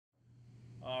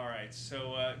right,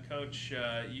 so Coach,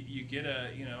 you get a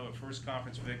first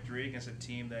conference victory against a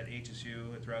team that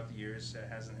HSU throughout the years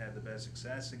hasn't had the best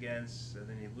success against. And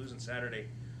then you lose on Saturday,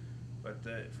 but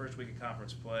the first week of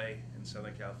conference play in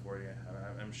Southern California,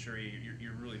 I'm sure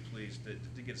you're really pleased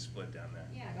to get a split down there.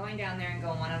 Yeah, going down there and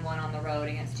going one-on-one on the road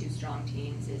against two strong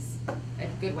teams is a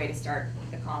good way to start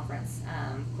the conference.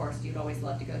 Of course, you'd always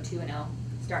love to go 2-0,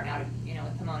 starting out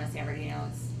with Pomona San Bernardino.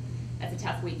 That's a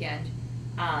tough weekend.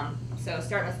 So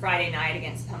starting with Friday night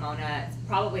against Pomona, it's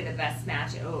probably the best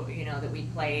match that we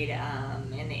played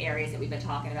in the areas that we've been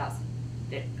talking about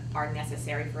that are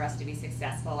necessary for us to be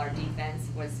successful. Our defense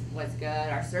was good,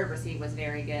 our serve receive was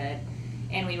very good,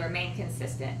 and we remained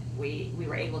consistent. We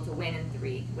were able to win in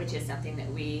 3, which is something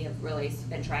that we have really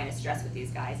been trying to stress with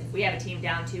these guys. If we have a team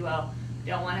down 2-0,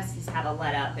 don't want us to have a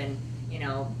let up and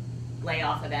lay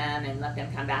off of them and let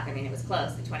them come back. I mean, it was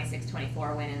close. The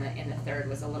 26-24 win in the third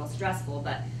was a little stressful,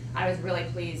 but I was really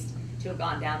pleased to have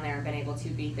gone down there and been able to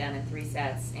beat them in 3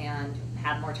 sets and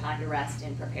have more time to rest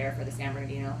and prepare for the San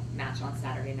Bernardino match on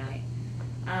Saturday night.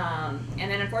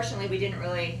 And then unfortunately we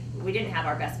didn't have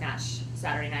our best match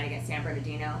Saturday night against San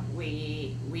Bernardino.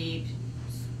 We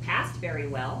passed very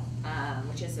well,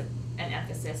 which is an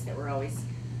emphasis that we're always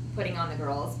putting on the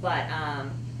girls, but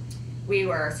we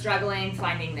were struggling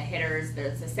finding the hitters.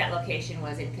 The set location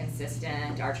was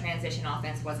inconsistent. Our transition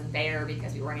offense wasn't there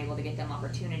because we weren't able to get them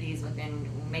opportunities within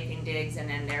making digs, and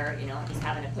then they're just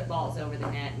having to put balls over the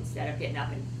net instead of getting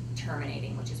up and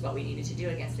terminating, which is what we needed to do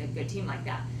against a good team like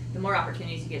that. The more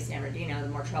opportunities you give San Bernardino, the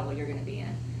more trouble you're going to be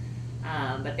in.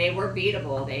 But they were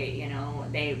beatable.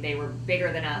 They were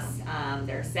bigger than us.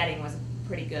 Their setting was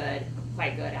pretty good,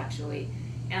 quite good actually.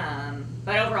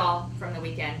 But overall, from the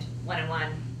weekend,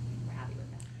 1-1.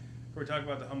 We're talking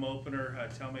about the home opener.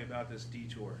 Tell me about this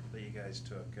detour that you guys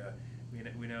took.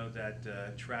 We know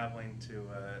that traveling to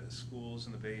schools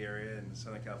in the Bay Area and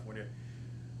Southern California.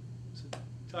 So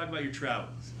talk about your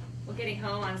travels. Well, getting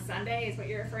home on Sunday is what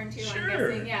you're referring to, Sure. I'm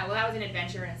guessing. Yeah, well, that was an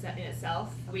adventure in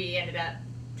itself. We ended up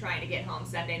trying to get home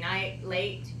Sunday night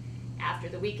late after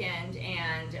the weekend,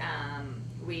 and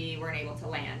we weren't able to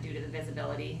land due to the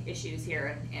visibility issues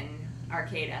here in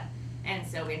Arcata. And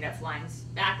so we ended up flying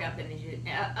back up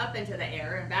into the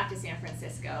air and back to San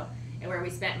Francisco, and where we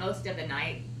spent most of the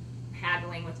night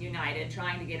haggling with United,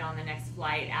 trying to get on the next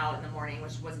flight out in the morning,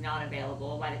 which was not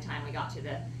available by the time we got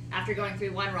to after going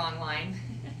through one wrong line,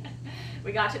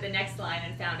 we got to the next line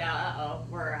and found out,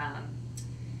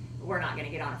 we're not going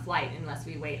to get on a flight unless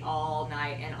we wait all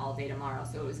night and all day tomorrow.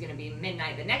 So it was going to be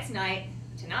midnight the next night,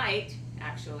 tonight,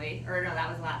 actually, or no, that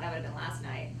would have been last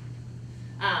night.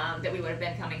 That we would have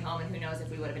been coming home, and who knows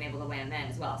if we would have been able to land then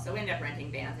as well. So we ended up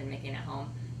renting vans and making it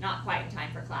home. Not quite in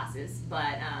time for classes,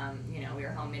 but we were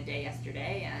home midday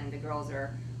yesterday, and the girls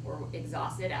were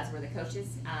exhausted, as were the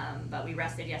coaches. But we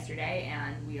rested yesterday,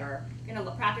 and we are going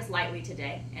to practice lightly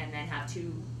today, and then have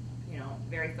 2,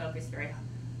 very focused,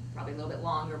 probably a little bit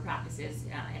longer practices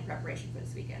in preparation for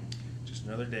this weekend. Just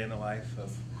another day in the life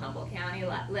of Humboldt County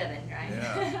living, right?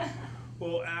 Yeah.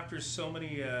 Well, after so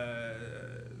many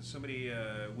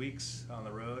weeks on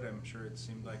the road, I'm sure it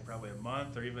seemed like probably a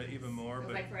month or even more.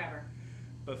 Feels like forever.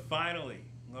 But finally,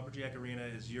 Lumberjack Arena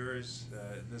is yours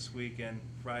this weekend,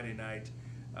 Friday night.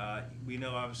 We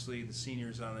know obviously the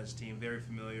seniors on this team very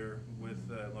familiar with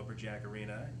Lumberjack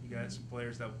Arena. You got some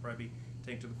players that will probably be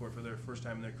taken to the court for their first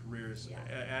time in their careers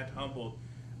at Humboldt.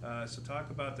 So talk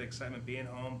about the excitement being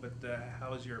home, but how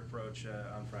was your approach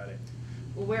on Friday?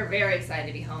 Well, we're very excited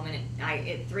to be home,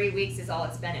 and 3 weeks is all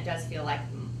it's been. It does feel like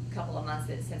a couple of months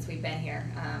since we've been here.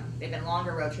 They've been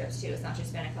longer road trips too. It's not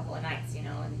just been a couple of nights, and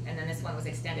then this one was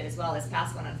extended as well, this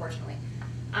past one, unfortunately.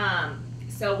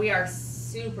 So we are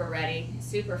super ready,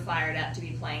 super fired up to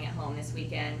be playing at home this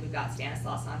weekend. We've got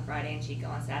Stanislaus on Friday and Chico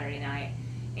on Saturday night,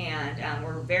 and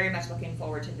we're very much looking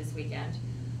forward to this weekend.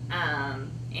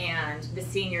 And the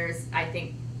seniors, I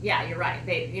think, yeah, you're right.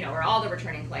 They, are all the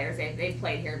returning players. They've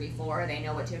played here before. They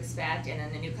know what to expect, and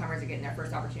then the newcomers are getting their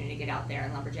first opportunity to get out there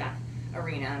in Lumberjack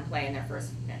Arena and play in their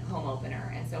first home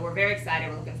opener. And so we're very excited.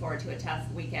 We're looking forward to a tough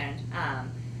weekend.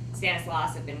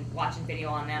 Stanislaus, have been watching video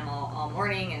on them all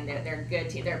morning, and they're good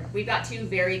team. We've got 2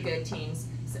 very good teams,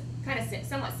 kind of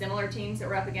somewhat similar teams that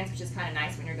we're up against, which is kind of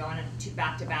nice when you're going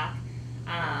back to back.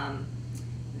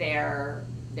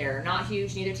 They're not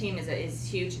huge. Neither team is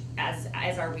huge, as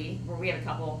are we. We have a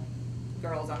couple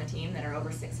girls on the team that are over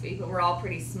 6 feet, but we're all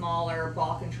pretty smaller,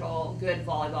 ball control, good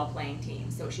volleyball playing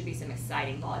teams. So it should be some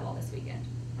exciting volleyball this weekend.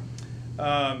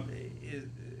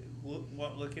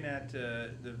 Looking at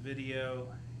the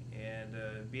video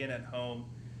and being at home,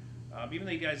 Even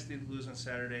though you guys did lose on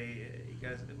Saturday, you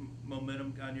guys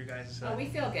momentum on your guys' side. Oh, we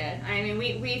feel good. I mean,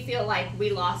 we feel like we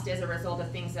lost as a result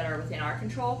of things that are within our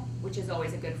control, which is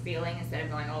always a good feeling, instead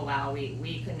of going, oh wow,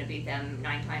 we couldn't have beat them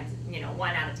 9 times,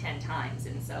 1 out of 10 times.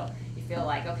 And so you feel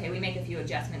like, okay, we make a few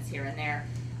adjustments here and there.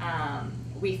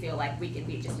 We feel like we can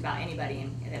beat just about anybody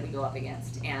that we go up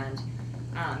against. And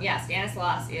yeah,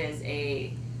 Stanislaus is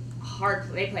they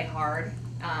play hard.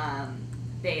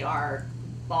 They are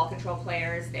ball control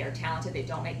players. They are talented. They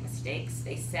don't make mistakes.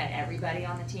 They set everybody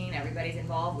on the team. Everybody's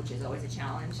involved, which is always a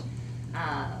challenge.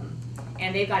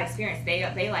 And they've got experience.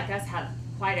 They like us have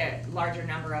quite a larger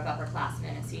number of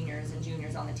upperclassmen and seniors and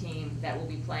juniors on the team that will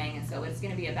be playing. And so it's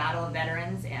going to be a battle of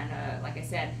veterans. And like I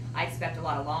said, I expect a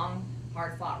lot of long,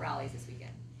 hard-fought rallies this week.